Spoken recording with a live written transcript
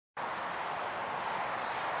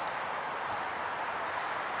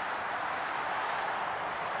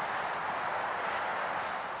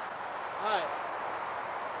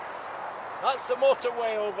That's the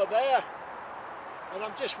motorway over there. And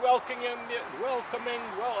I'm just welcoming, well,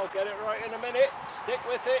 I'll get it right in a minute, stick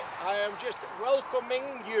with it. I am just welcoming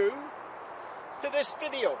you to this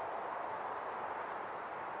video.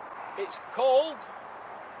 It's cold,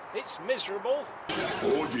 it's miserable.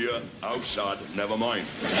 Oh dear, how sad, never mind.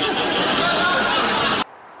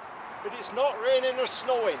 But it's not raining or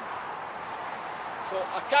snowing. So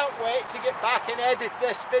I can't wait to get back and edit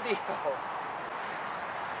this video.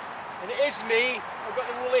 And it is me. I've got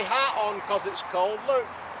the woolly hat on because it's cold. Look.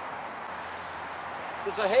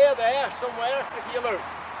 There's a hair there somewhere if you look.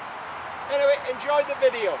 Anyway, enjoy the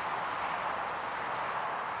video.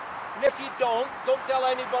 And if you don't tell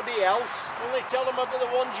anybody else. Only tell them about the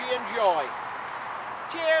ones you enjoy.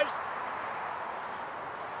 Cheers!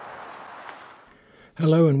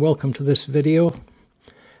 Hello and welcome to this video.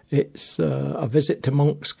 It's a visit to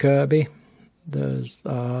Monks Kirby. There's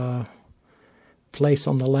a place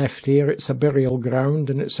on the left here. It's a burial ground,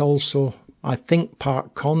 and it's also, I think,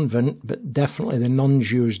 part convent, but definitely the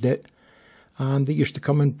nuns used it. And they used to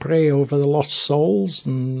come and pray over the lost souls,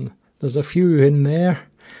 and there's a few in there.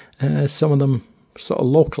 Some of them sort of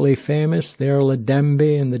locally famous, the Earl of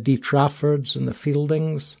Denbigh and the De Traffords and the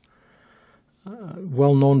Fieldings.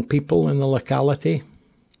 Well-known people in the locality.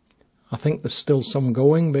 I think there's still some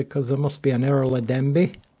going because there must be an Earl of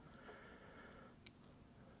Denbigh.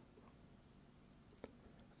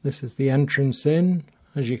 This is the entrance in,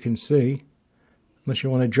 as you can see, unless you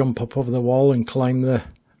want to jump up over the wall and climb the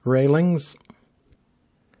railings.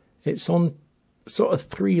 It's on sort of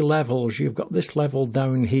 3 levels. You've got this level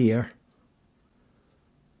down here.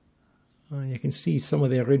 You can see some of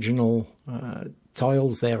the original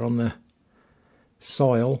tiles there on the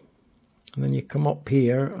soil. And then you come up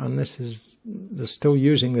here, and this is, they're still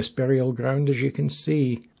using this burial ground, as you can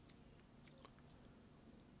see.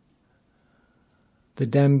 The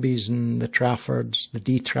Denbighs and the Traffords, the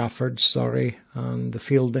De Traffords, sorry, and the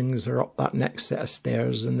Fieldings are up that next set of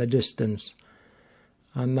stairs in the distance.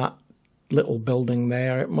 And that little building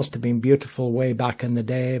there, it must have been beautiful way back in the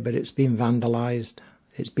day, but it's been vandalised.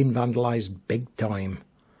 It's been vandalised big time.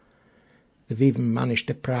 They've even managed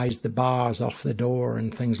to prise the bars off the door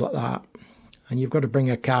and things like that. And you've got to bring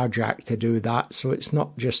a carjack to do that, so it's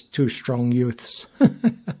not just 2 strong youths.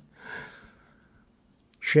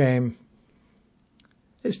 Shame.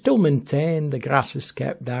 It's still maintained, the grass is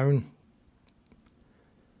kept down.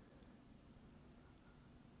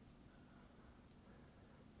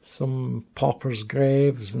 Some paupers'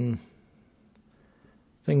 graves and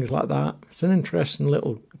things like that. It's an interesting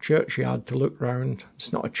little churchyard to look round.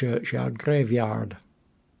 It's not a churchyard, graveyard.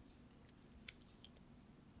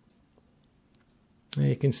 And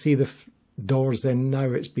you can see the doors in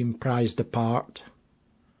now, it's been prized apart.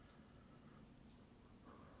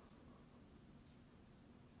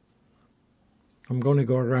 I'm going to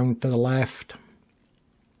go around to the left.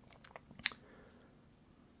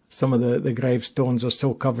 Some of the gravestones are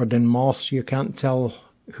so covered in moss you can't tell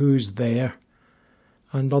who's there,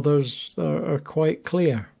 and others are quite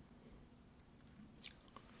clear.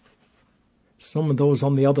 Some of those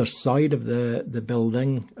on the other side of the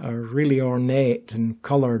building are really ornate and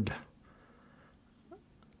coloured.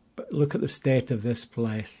 But look at the state of this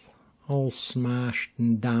place. All smashed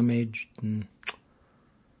and damaged, and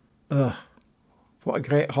ugh. What a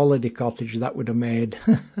great holiday cottage that would have made.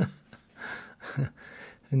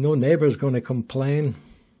 And no neighbour's going to complain.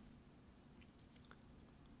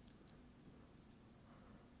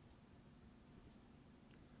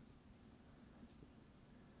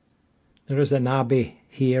 There is an abbey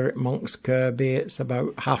here at Monks Kirby. It's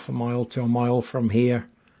about half a mile to a mile from here.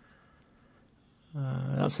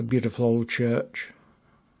 That's a beautiful old church.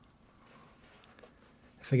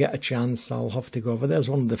 If I get a chance, I'll have to go over. There's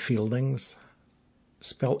one of the Fieldings.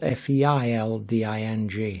 Spelled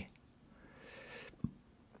F-E-I-L-D-I-N-G.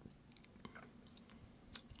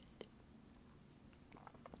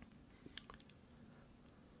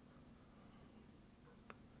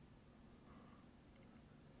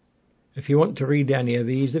 If you want to read any of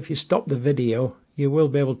these, if you stop the video, you will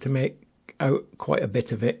be able to make out quite a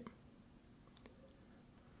bit of it.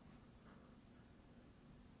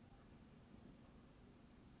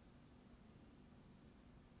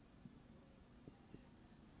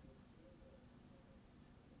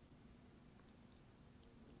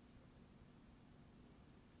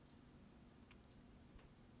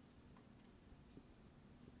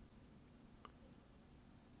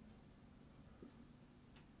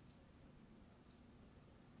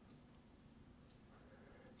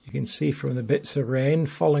 You can see from the bits of rain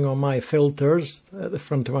falling on my filters at the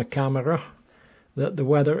front of my camera that the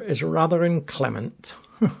weather is rather inclement.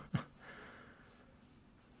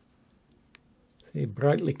 See,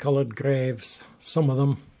 brightly coloured graves, some of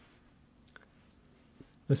them.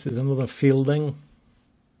 This is another fielding.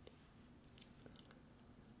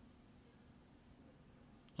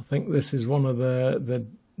 I think this is one of the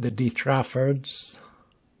de Traffords.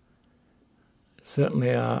 Certainly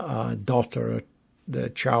a daughter of the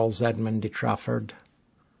Charles Edmund de Trafford.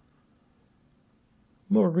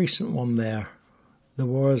 More recent one there, the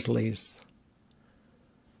Worsleys.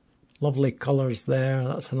 Lovely colours there,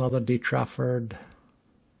 that's another de Trafford.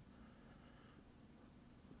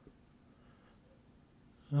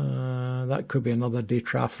 That could be another de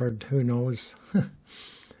Trafford, who knows.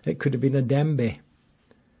 It could have been a Denby.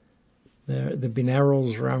 There have been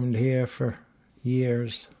Errols round here for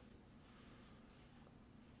years.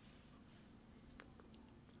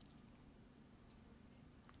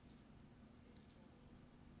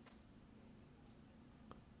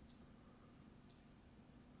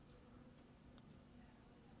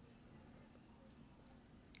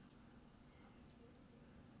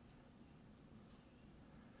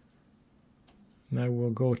 Now we'll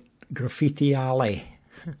go Graffiti Alley.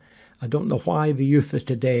 I don't know why the youth of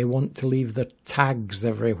today want to leave their tags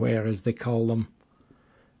everywhere, as they call them.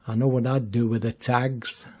 I know what I'd do with the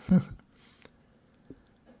tags.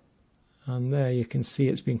 And there you can see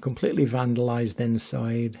it's been completely vandalised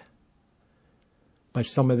inside by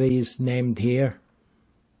some of these named here.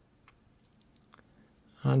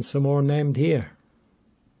 And some more named here.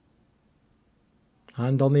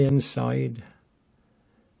 And on the inside.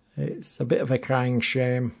 It's a bit of a crying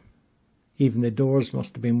shame. Even the doors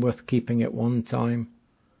must have been worth keeping at one time.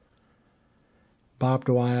 Barbed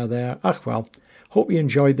wire there. Ah well, hope you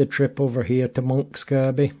enjoyed the trip over here to Monks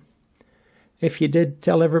Kirby. If you did,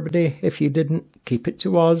 tell everybody. If you didn't, keep it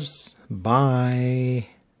to us. Bye.